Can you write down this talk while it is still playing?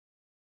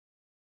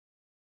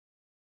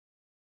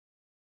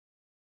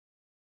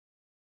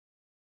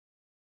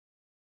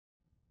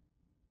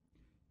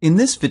In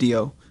this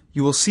video,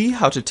 you will see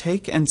how to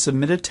take and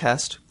submit a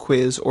test,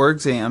 quiz, or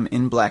exam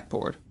in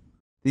Blackboard.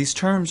 These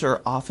terms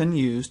are often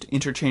used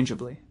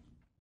interchangeably.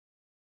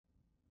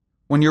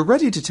 When you're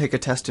ready to take a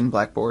test in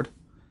Blackboard,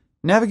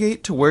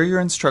 navigate to where your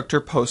instructor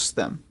posts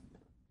them.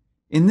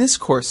 In this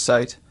course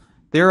site,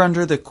 they are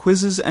under the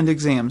Quizzes and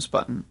Exams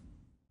button.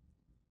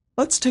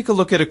 Let's take a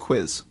look at a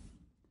quiz.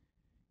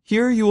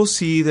 Here you will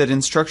see that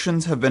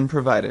instructions have been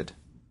provided.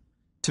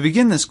 To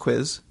begin this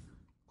quiz,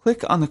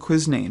 click on the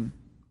quiz name.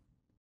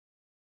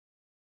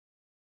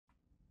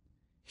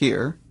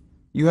 Here,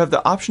 you have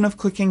the option of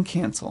clicking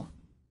Cancel,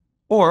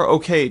 or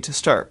OK to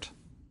start.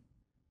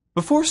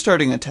 Before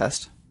starting a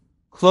test,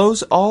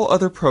 close all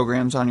other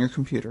programs on your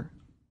computer.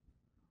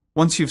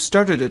 Once you've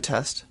started a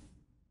test,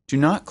 do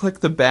not click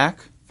the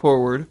back,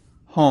 forward,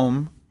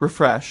 home,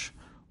 refresh,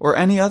 or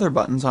any other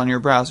buttons on your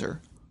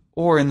browser,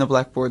 or in the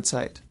Blackboard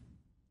site.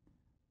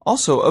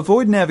 Also,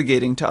 avoid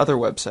navigating to other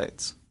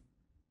websites.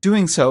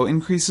 Doing so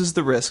increases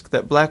the risk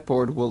that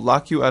Blackboard will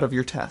lock you out of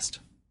your test.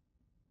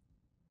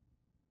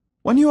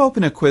 When you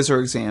open a quiz or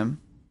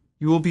exam,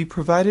 you will be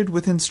provided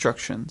with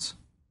instructions.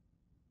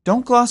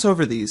 Don't gloss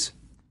over these.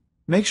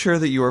 Make sure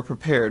that you are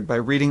prepared by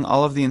reading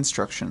all of the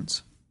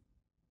instructions.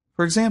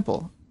 For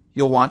example,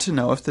 you'll want to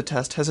know if the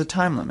test has a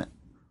time limit,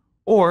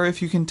 or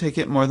if you can take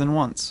it more than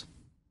once.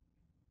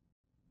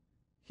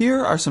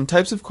 Here are some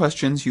types of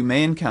questions you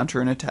may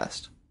encounter in a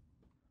test.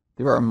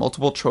 There are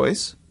multiple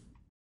choice,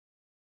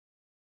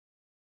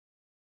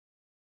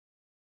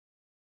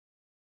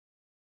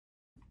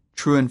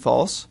 true and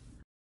false,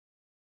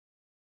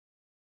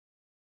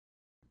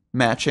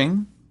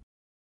 matching,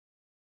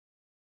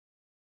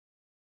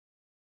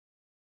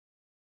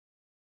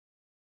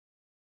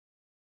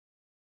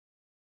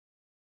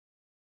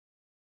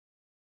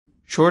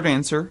 short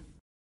answer,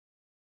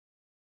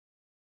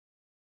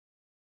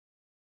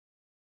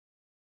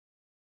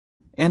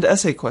 and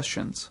essay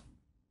questions.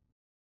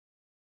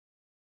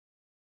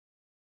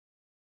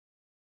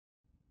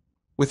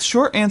 With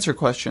short answer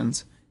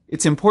questions,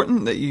 it's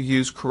important that you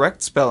use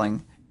correct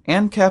spelling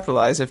and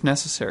capitalize if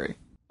necessary.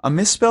 A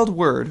misspelled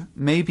word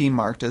may be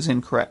marked as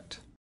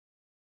incorrect.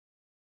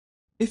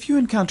 If you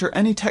encounter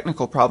any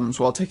technical problems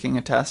while taking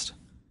a test,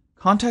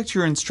 contact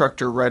your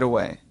instructor right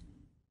away.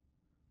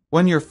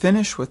 When you're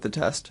finished with the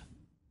test,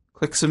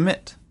 click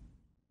Submit.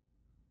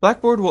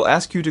 Blackboard will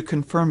ask you to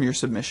confirm your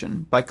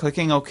submission by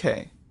clicking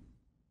OK.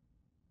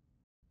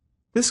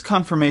 This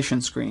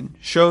confirmation screen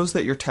shows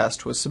that your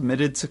test was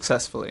submitted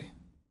successfully.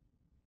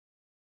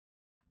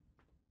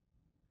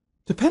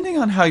 Depending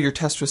on how your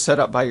test was set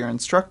up by your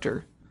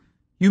instructor,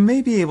 you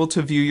may be able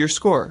to view your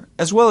score,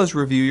 as well as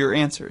review your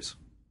answers.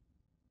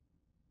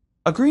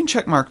 A green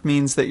check mark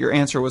means that your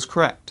answer was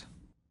correct.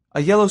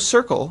 A yellow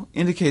circle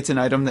indicates an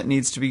item that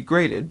needs to be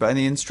graded by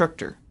the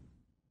instructor.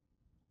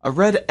 A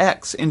red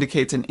X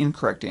indicates an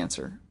incorrect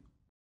answer.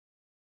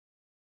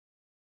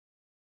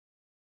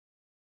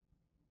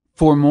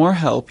 For more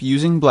help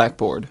using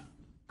Blackboard,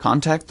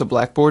 contact the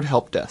Blackboard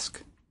Help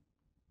Desk.